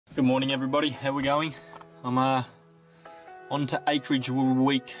Good morning everybody, how we going? I'm on to Acreage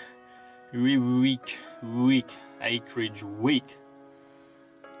week, Acreage week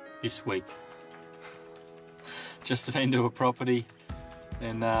this week. Just been to a property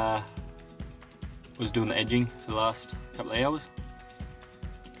and was doing the edging for the last couple of hours.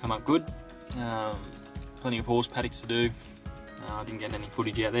 Come up good, plenty of horse paddocks to do. I didn't get any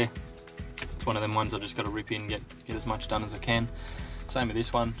footage out there. It's one of them ones I just got to rip in, get as much done as I can. Same with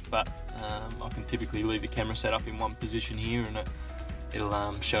this one, but I can typically leave the camera set up in one position here and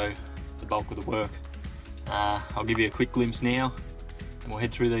it'll show the bulk of the work. I'll give you a quick glimpse now and we'll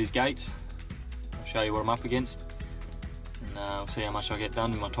head through these gates. I'll show you what I'm up against and I'll see how much I get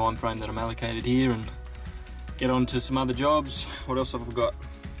done in my time frame that I'm allocated here and get on to some other jobs. What else have I got?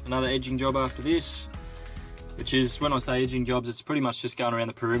 Another edging job after this, which is, when I say edging jobs, it's pretty much just going around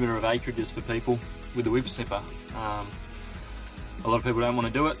the perimeter of acreages for people with the whip snipper. A lot of people don't want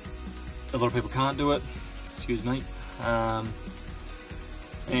to do it, a lot of people can't do it, excuse me, and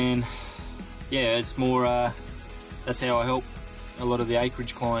yeah, it's more, that's how I help a lot of the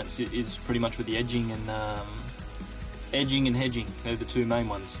acreage clients, is pretty much with the edging and hedging. They're the two main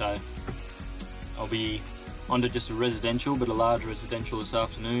ones. So I'll be onto just a residential, but a large residential this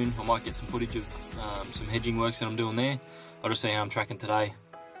afternoon. I might get some footage of some hedging works that I'm doing there. I'll just see how I'm tracking today.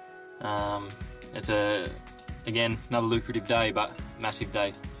 It's again, another lucrative day, but massive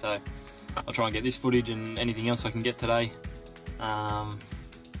day. So I'll try and get this footage and anything else I can get today.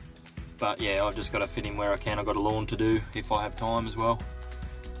 But yeah, I've just got to fit in where I can. I've got a lawn to do if I have time as well.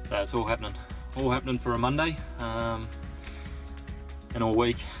 So it's all happening for a Monday, and all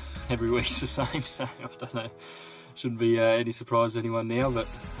week. Every week's the same, so I don't know. Shouldn't be any surprise to anyone now, but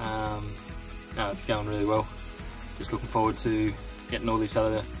no, it's going really well. Just looking forward to getting all this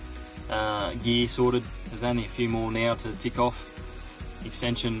other gear sorted. There's only a few more now to tick off.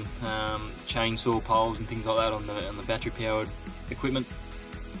 Extension, chainsaw poles and things like that on the battery powered equipment.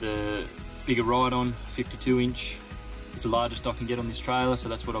 The bigger ride-on, 52-inch, is the largest I can get on this trailer, so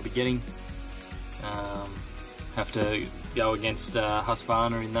that's what I'll be getting. Have to go against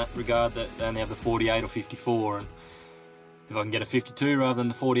Husqvarna in that regard, that they only have the 48 or 54, and if I can get a 52 rather than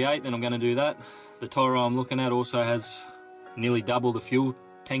the 48, then I'm going to do that. The Toro I'm looking at also has nearly double the fuel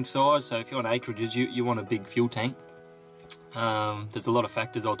tank size, so if you're on acreages, you want a big fuel tank. There's a lot of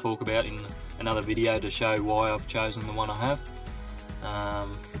factors I'll talk about in another video to show why I've chosen the one I have.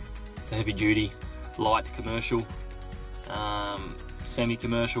 It's a heavy duty, light commercial,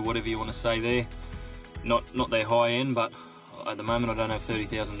 semi-commercial, whatever you want to say there. Not their high end, but at the moment I don't have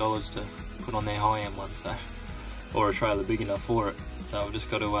 $30,000 to put on their high end one, so, or a trailer big enough for it. So I've just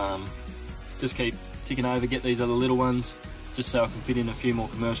got to just keep ticking over, get these other little ones, just so I can fit in a few more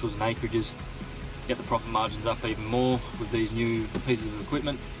commercials and acreages, get the profit margins up even more with these new pieces of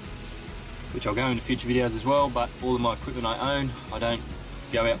equipment, which I'll go into future videos as well. But all of my equipment I own, I don't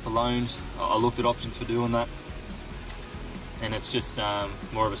go out for loans. I looked at options for doing that, and it's just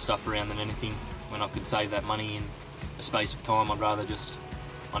more of a stuff around than anything. When I could save that money in a space of time, I'd rather just,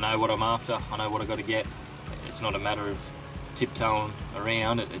 I know what I'm after, I know what I got to get. It's not a matter of tiptoeing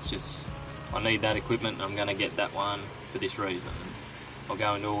around it, it's just, I need that equipment and I'm going to get that one for this reason. I'll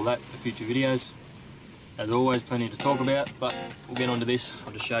go into all that for future videos. As always, plenty to talk about, but we'll get onto this.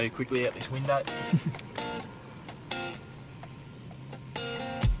 I'll just show you quickly out this window.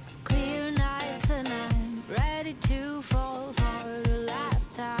 Clear nights and I'm ready to fall for the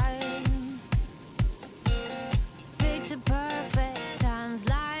last time. Picture perfect, times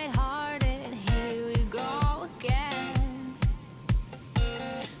light-hearted, here we go again.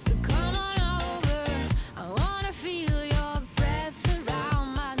 So come on over, I wanna feel your breath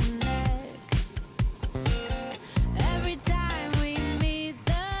around my neck. Every time we meet,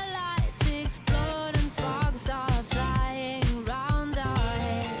 the lights explode and spark.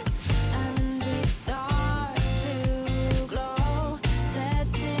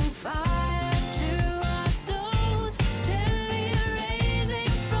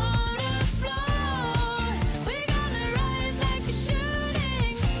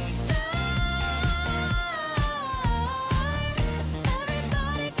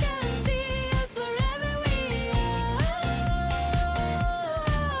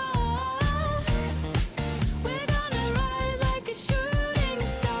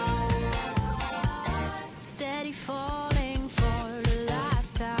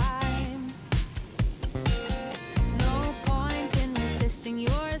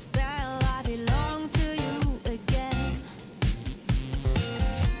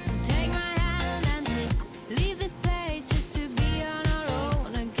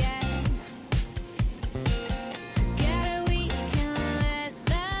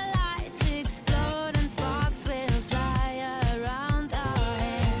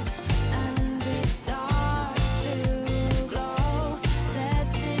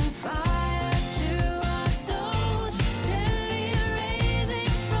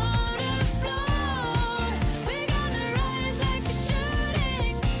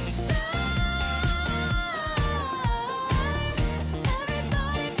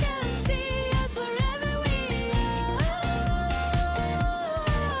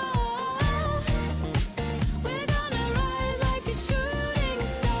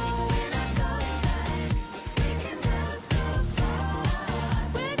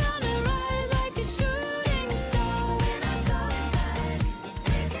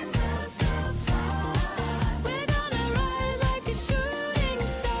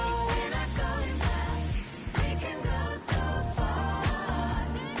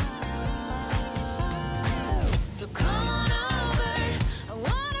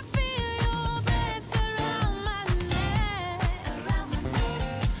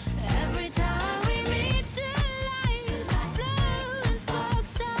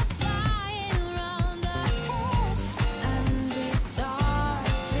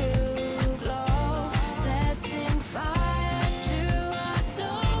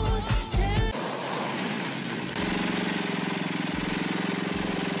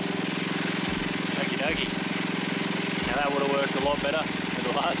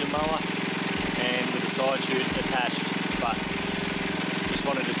 the larger mower and with the side chute attached, but just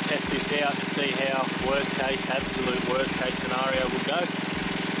wanted to test this out to see how worst case, absolute worst case scenario will go.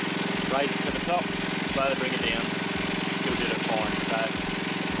 Raise it to the top, slowly bring it down, still did it fine. So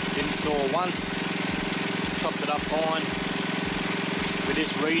didn't store once, chopped it up fine. With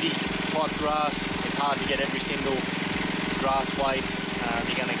this reedy type grass, it's hard to get every single grass blade.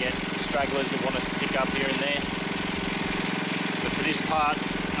 You're going to get stragglers that want to stick up here and there. But for this part,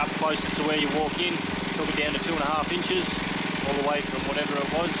 up closer to where you walk in, took it down to 2.5 inches, all the way from whatever it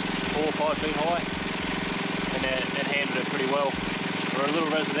was, 4 or 5 feet high, and it handled it pretty well. For a little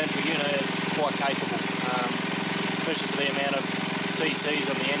residential unit, it's quite capable, especially for the amount of cc's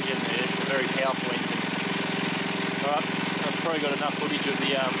on the engine. It's a very powerful engine. Alright, I've probably got enough footage of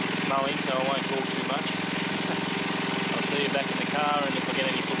the mowing, so I won't talk too much. I'll see you back in the car, and if I get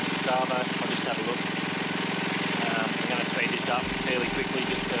any footage of Savo, I'll just have a look. I'm going to speed this up fairly quickly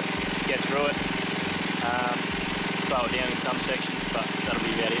just to get through it. Slow it down in some sections, but that'll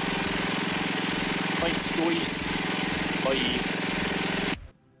be about it. Thanks, guys. Bye.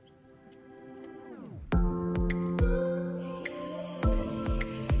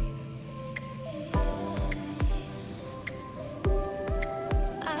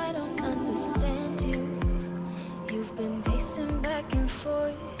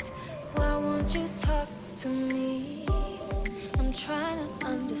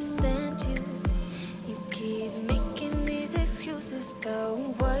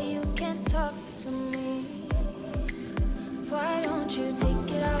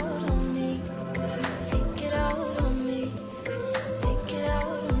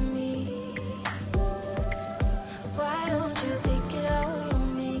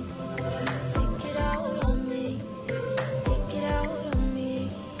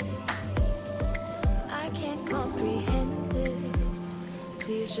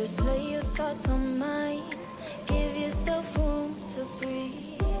 Just lay your thoughts on mine. Give yourself room to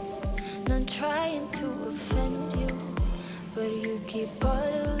breathe. Not trying to offend you, but you keep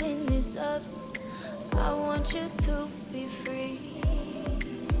bottling this up. I want you to be free.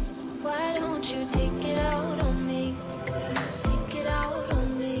 Why don't you take it out on me? Take it out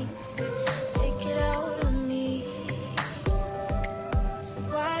on me. Take it out on me.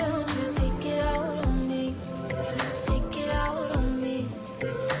 Why don't you take it out on me? Take it out on me.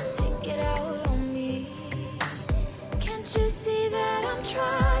 Take it out on me. Can't you see that I'm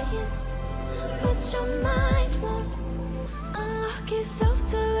trying, but your mind won't unlock yourself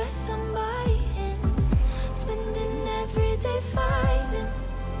to let somebody in? Spending every day fighting.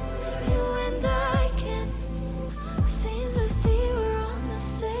 You and I can't seem to see we're on the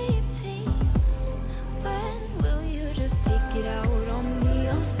same team. When will you just take it out on me?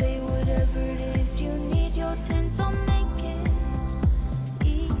 I'll say whatever it is you need. Your tens, I'll make it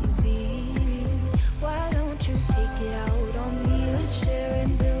easy. Why don't you take it out on me? Let's share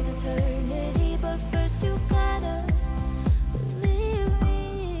and build eternity. But first you gotta believe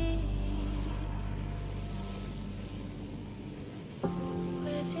me.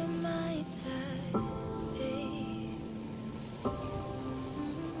 Where's your mind at, babe?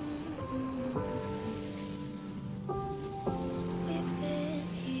 We've been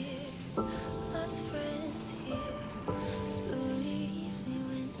here, lost friends here. Believe me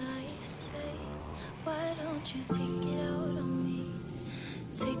when I say, why don't you take it out on me?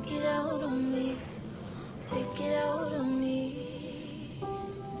 Take it out on me. Take it out on me.